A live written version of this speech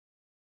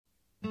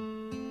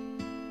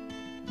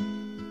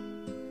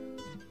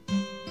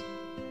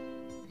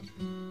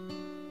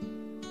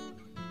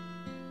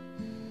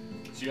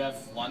Do you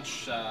have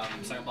lunch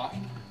second block?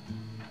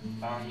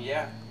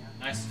 Yeah.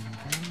 Nice.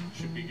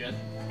 Should be good.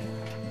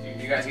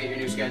 You guys get your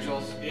new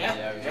schedules? Yeah.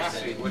 Yeah.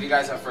 Sweet. What do you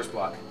guys have first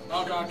block?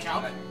 Oh god,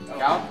 Calc.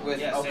 Calc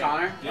with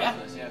O'Connor? Yeah.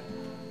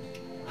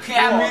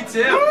 Yeah, me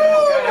too.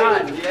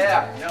 Right on.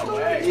 Yeah. No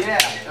way. Yeah,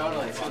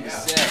 totally. It's gonna be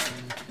sick.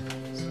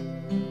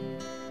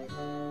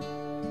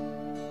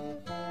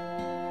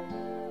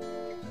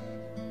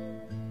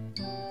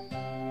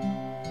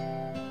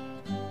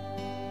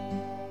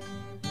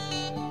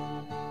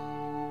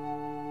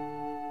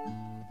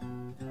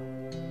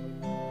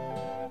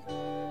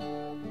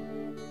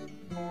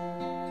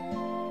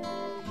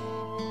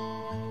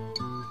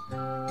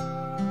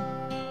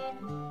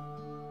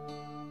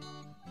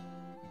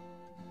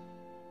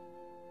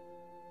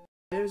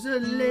 There's a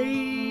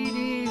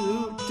lady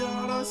who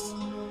taught us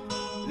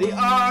the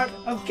art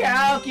of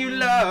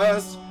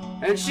calculus,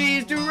 and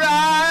she's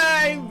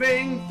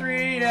deriving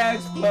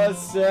 3x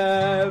plus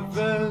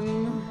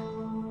 7.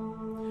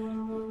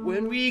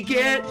 When we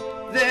get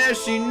there,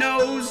 she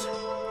knows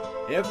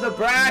if the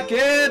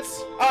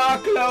brackets are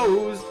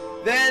closed,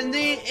 then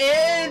the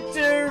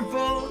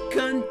interval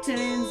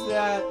contains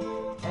that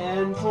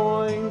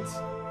endpoint.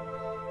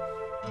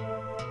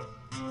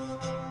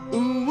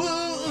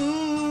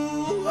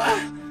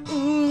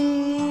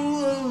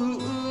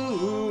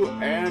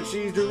 And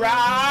she's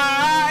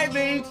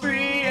deriving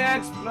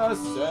 3x plus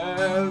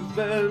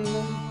 7.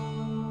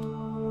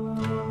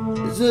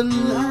 There's a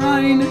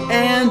line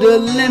and a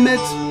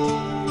limit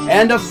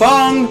and a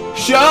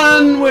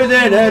function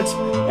within it,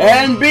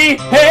 and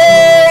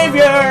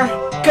behavior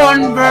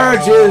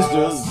converges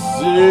to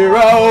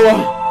 0.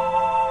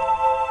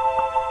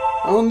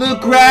 On the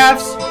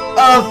graphs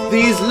of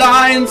these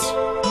lines,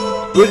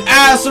 with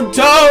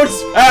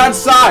asymptotes and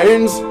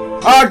signs,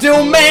 our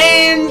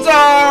domains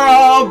are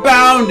all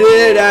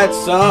bounded at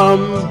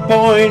some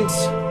point.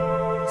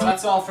 So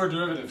that's all for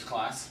derivatives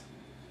class.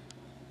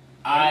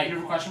 You have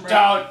a question, Brady?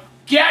 Don't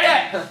get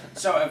it!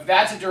 So if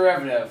that's a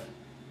derivative,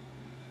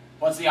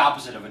 what's the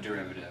opposite of a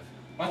derivative?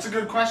 That's a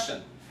good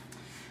question.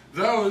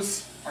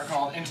 Those are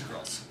called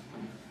integrals.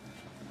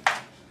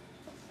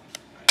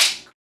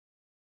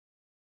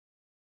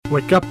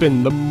 Wake up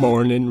in the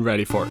morning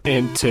ready for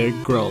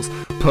integrals.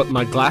 Put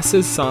my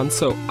glasses on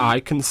so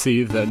I can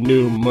see the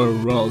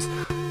numerals.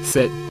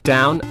 Sit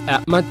down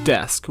at my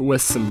desk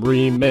with some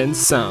Riemann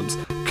sums,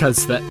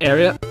 cause the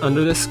area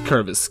under this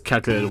curve is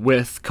calculated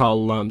with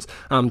columns.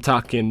 I'm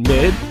talking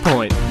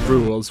midpoint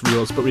rules,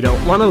 but we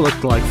don't want to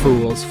look like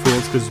fools,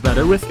 cause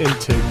better with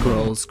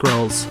integrals,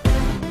 scrolls.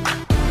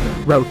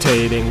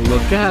 Rotating,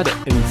 look at it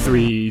in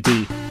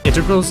 3D.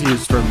 Integrals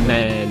used for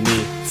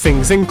many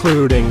things,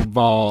 including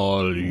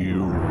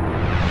volume.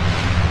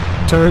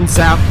 Turns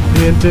out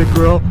the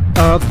integral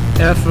of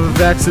f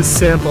of x is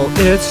simple.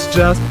 It's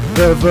just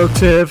the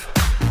votive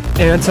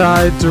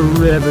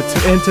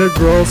antiderivative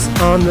integrals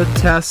on the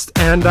test,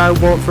 and I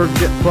won't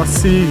forget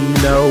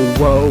Placino.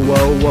 Whoa,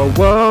 whoa, whoa,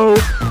 whoa.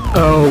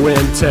 Oh,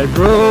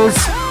 integrals.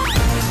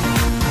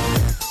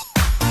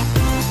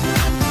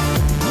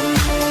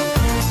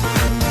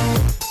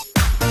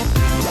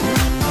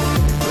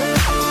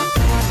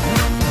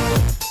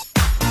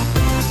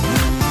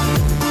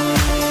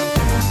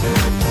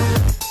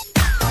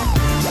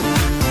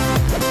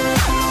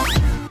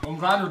 I'm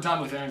glad we're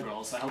done with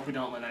integrals. I hope we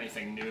don't learn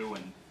anything new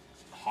and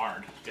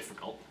hard,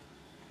 difficult.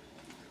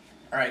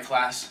 Alright,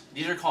 class.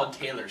 These are called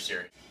Taylor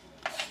series.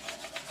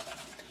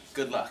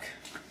 Good luck.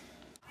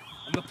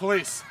 I'm the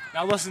police.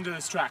 Now listen to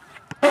this track.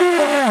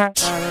 I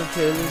don't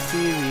Taylor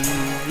series,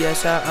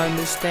 yes I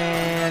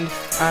understand.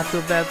 I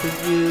feel bad for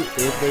you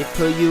if they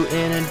put you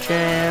in a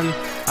jam.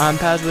 I'm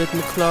pals with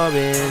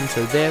McLaurin,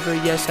 so therefore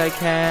yes I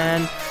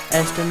can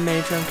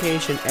estimate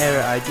truncation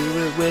error. I do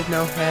it with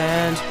no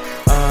hands.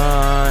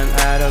 I'm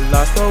at a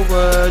loss for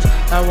words.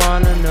 I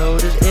wanna know,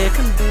 does it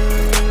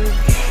converge?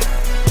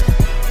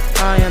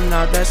 I am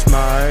not that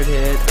smart.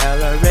 Hit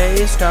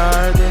LRA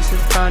star. This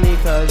is funny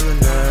cause we're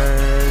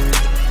nerds.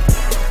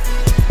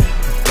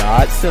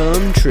 Got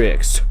some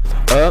tricks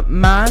up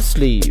my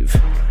sleeve.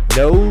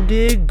 No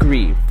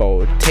degree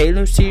for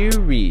Taylor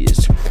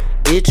series.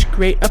 It's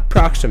great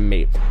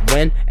approximate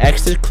when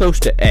x is close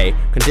to a.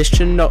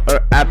 Conditional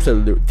or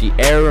absolute. The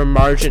error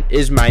margin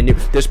is minute.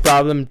 This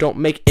problem don't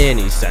make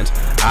any sense.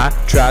 I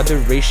tried the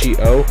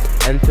ratio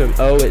and to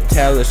it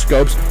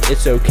telescopes.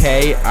 It's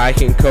okay, I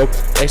can cope.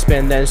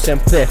 Expand then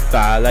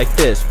simplify like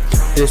this.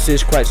 This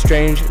is quite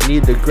strange,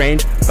 need the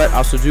Grange, but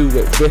also do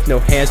it with no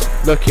hands.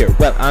 Look here,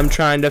 well I'm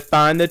trying to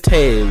find the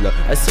Taylor,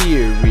 a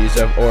series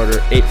of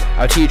order 8.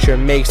 Our teacher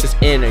makes us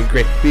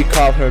integrate, we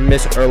call her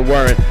Miss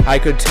Warren. I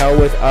could tell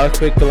with a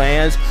quick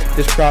glance,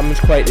 this problem is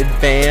quite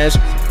advanced,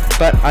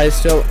 but I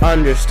still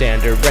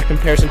understand. Direct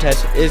comparison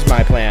test is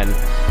my plan.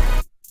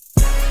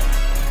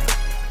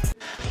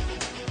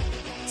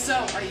 So,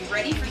 are you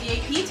ready for the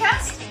AP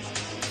test?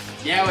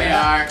 Yeah, we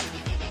are.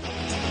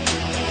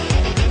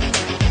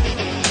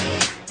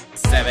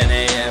 7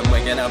 a.m.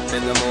 waking up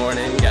in the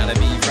morning, gotta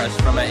be fresh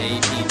fresh from an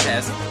AP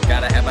test.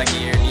 Gotta have my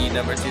gear, need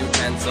number 2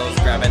 pencils.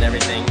 Grabbing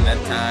everything, the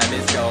time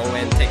is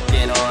going.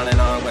 Ticking on and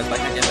on with my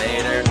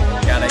calculator.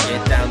 Gotta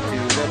get down to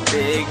the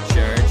big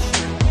church.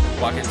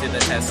 Walking to the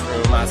test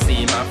room, I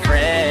see my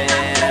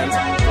friends.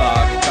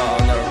 Clock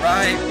on the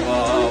right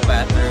wall,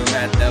 bathroom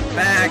at the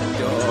back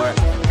door.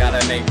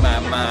 Gotta make my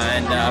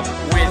mind up,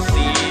 which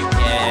seat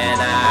can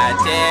I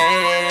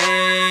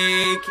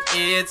take?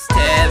 It's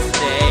test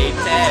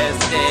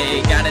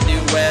day, gotta do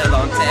well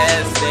on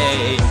test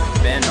day.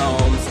 Been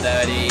home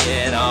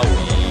studying all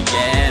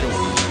weekend,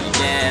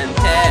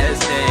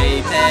 test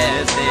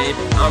day,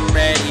 I'm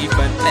ready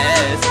for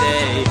test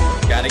day.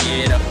 Gotta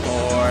get a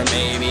 4,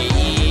 maybe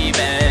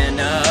even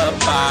a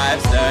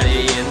 5.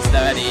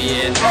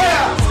 Studying,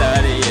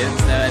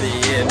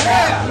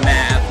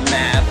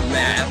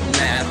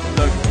 math,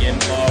 looking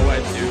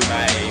forward to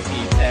my AP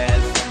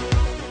test.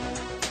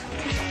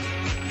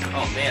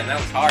 Oh man, that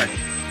was hard.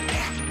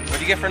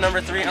 What'd you get for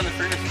number 3 on the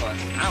Fruiters Plus?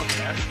 I don't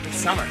care. It's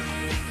summer.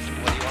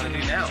 What do you want to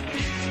do now?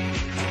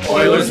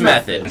 Euler's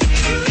method.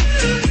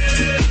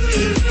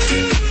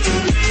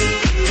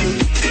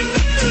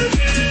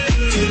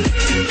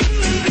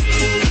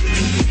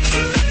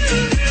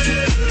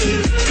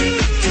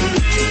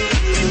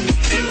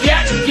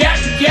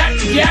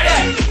 Get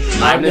it!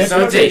 Leibniz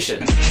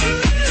notation.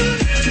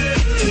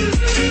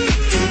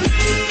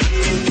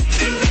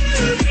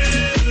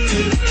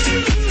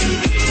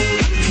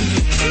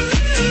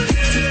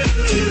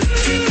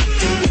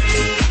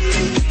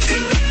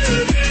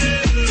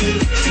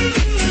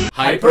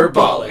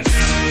 Hyperbolic.